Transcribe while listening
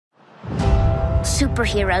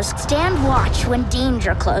superheroes stand watch when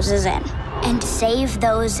danger closes in and save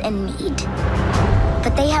those in need.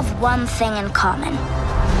 But they have one thing in common.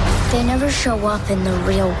 They never show up in the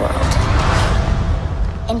real world.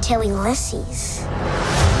 Until Ulysses.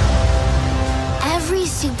 Every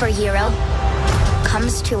superhero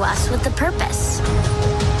comes to us with a purpose.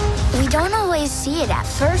 We don't always see it at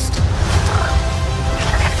first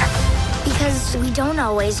because we don't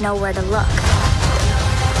always know where to look.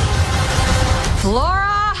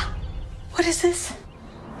 Flora! What is this?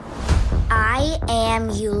 I am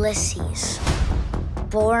Ulysses,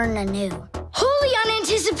 born anew. Wholly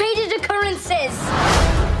unanticipated occurrences!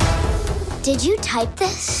 Did you type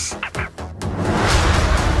this?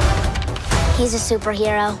 He's a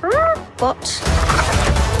superhero. What?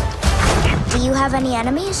 Do you have any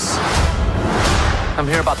enemies? I'm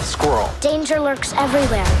here about the squirrel. Danger lurks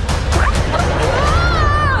everywhere.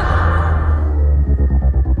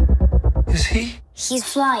 Is he? He's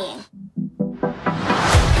flying.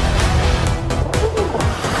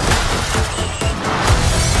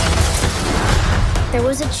 There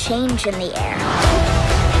was a change in the air.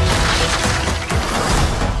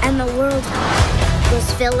 And the world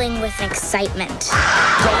was filling with excitement.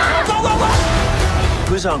 Go!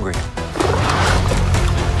 Who's hungry?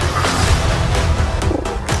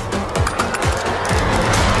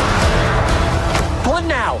 What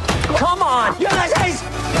now? Come on! Ulysses!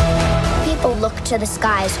 People look to the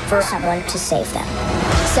skies for someone to save them.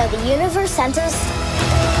 So the universe sent us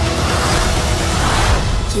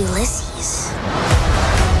Ulysses.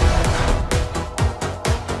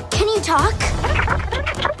 Can you talk?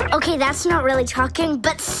 Okay, that's not really talking,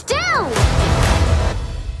 but still!